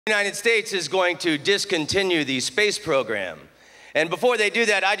The United States is going to discontinue the space program. And before they do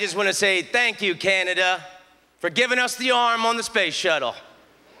that, I just want to say thank you, Canada, for giving us the arm on the space shuttle.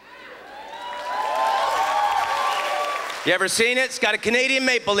 You ever seen it? It's got a Canadian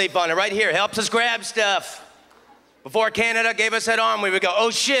maple leaf on it right here. Helps us grab stuff. Before Canada gave us that arm, we would go, oh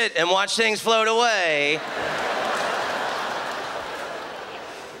shit, and watch things float away.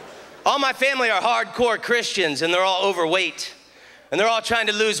 All my family are hardcore Christians, and they're all overweight. And they're all trying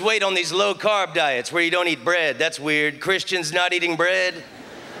to lose weight on these low-carb diets where you don't eat bread. That's weird. Christians not eating bread.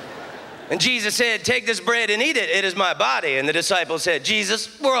 And Jesus said, take this bread and eat it. It is my body. And the disciples said,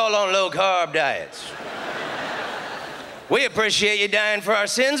 Jesus, we're all on low-carb diets. We appreciate you dying for our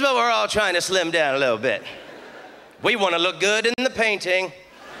sins, but we're all trying to slim down a little bit. We want to look good in the painting.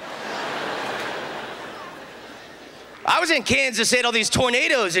 I was in Kansas, they had all these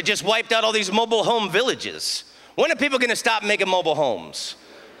tornadoes that just wiped out all these mobile home villages. When are people gonna stop making mobile homes?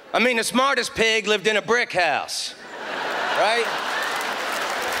 I mean, the smartest pig lived in a brick house, right?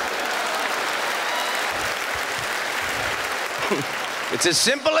 It's as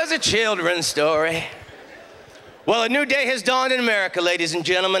simple as a children's story. Well, a new day has dawned in America, ladies and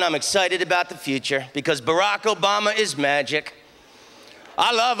gentlemen. I'm excited about the future because Barack Obama is magic.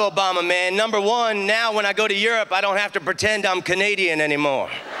 I love Obama, man. Number one, now when I go to Europe, I don't have to pretend I'm Canadian anymore.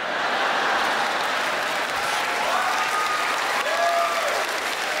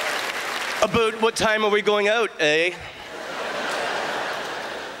 About what time are we going out, eh?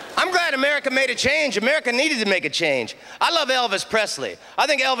 I'm glad America made a change. America needed to make a change. I love Elvis Presley. I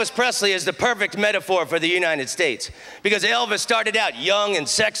think Elvis Presley is the perfect metaphor for the United States because Elvis started out young and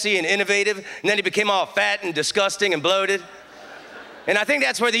sexy and innovative, and then he became all fat and disgusting and bloated. And I think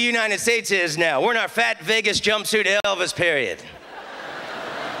that's where the United States is now. We're in our fat Vegas jumpsuit Elvis period.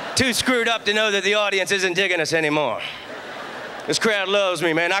 Too screwed up to know that the audience isn't digging us anymore. This crowd loves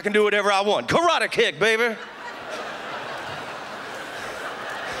me, man. I can do whatever I want. Karate kick, baby.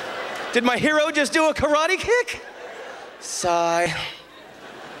 Did my hero just do a karate kick? Sigh.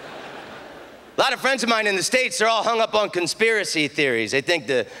 A lot of friends of mine in the States, they're all hung up on conspiracy theories. They think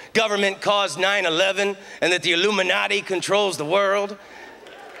the government caused 9/11 and that the Illuminati controls the world.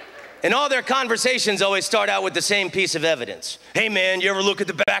 And all their conversations always start out with the same piece of evidence. Hey, man, you ever look at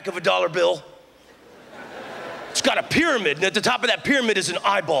the back of a dollar bill? It's got a pyramid, and at the top of that pyramid is an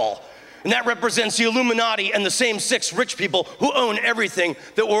eyeball. And that represents the Illuminati and the same 6 rich people who own everything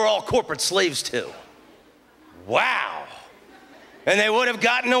that we're all corporate slaves to. Wow. And they would have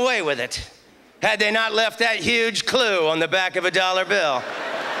gotten away with it had they not left that huge clue on the back of a dollar bill.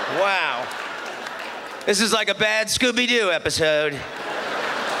 Wow. This is like a bad Scooby-Doo episode.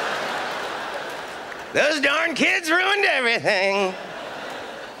 Those darn kids ruined everything.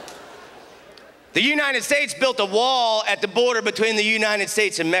 The United States built a wall at the border between the United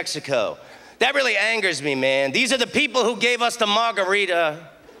States and Mexico. That really angers me, man. These are the people who gave us the margarita.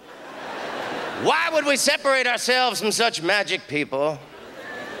 Why would we separate ourselves from such magic people?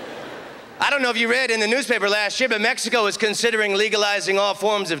 I don't know if you read in the newspaper last year, but Mexico is considering legalizing all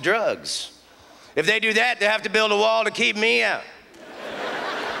forms of drugs. If they do that, they have to build a wall to keep me out.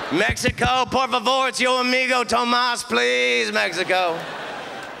 Mexico, por favor, it's your amigo Tomas, please, Mexico.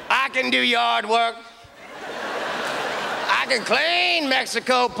 I can do yard work. I can clean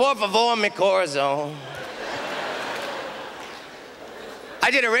Mexico, por favor, mi corazón.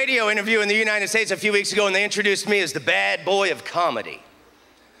 I did a radio interview in the United States a few weeks ago, and they introduced me as the bad boy of comedy.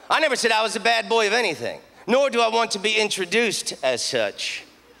 I never said I was the bad boy of anything, nor do I want to be introduced as such.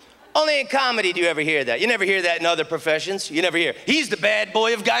 Only in comedy do you ever hear that. You never hear that in other professions. You never hear, he's the bad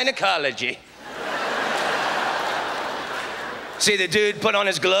boy of gynecology. See the dude put on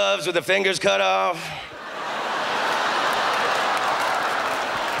his gloves with the fingers cut off?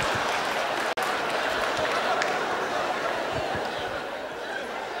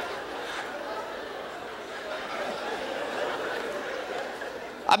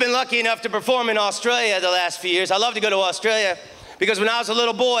 I've been lucky enough to perform in Australia the last few years. I love to go to Australia because when I was a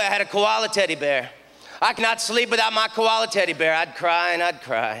little boy, I had a koala teddy bear. I could not sleep without my koala teddy bear. I'd cry and I'd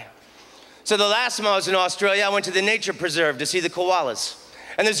cry. So the last time I was in Australia, I went to the nature preserve to see the koalas.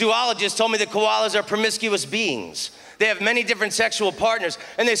 And the zoologist told me that koalas are promiscuous beings. They have many different sexual partners,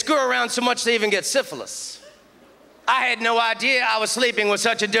 and they screw around so much they even get syphilis. I had no idea I was sleeping with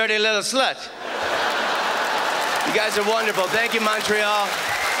such a dirty little slut. You guys are wonderful. Thank you, Montreal.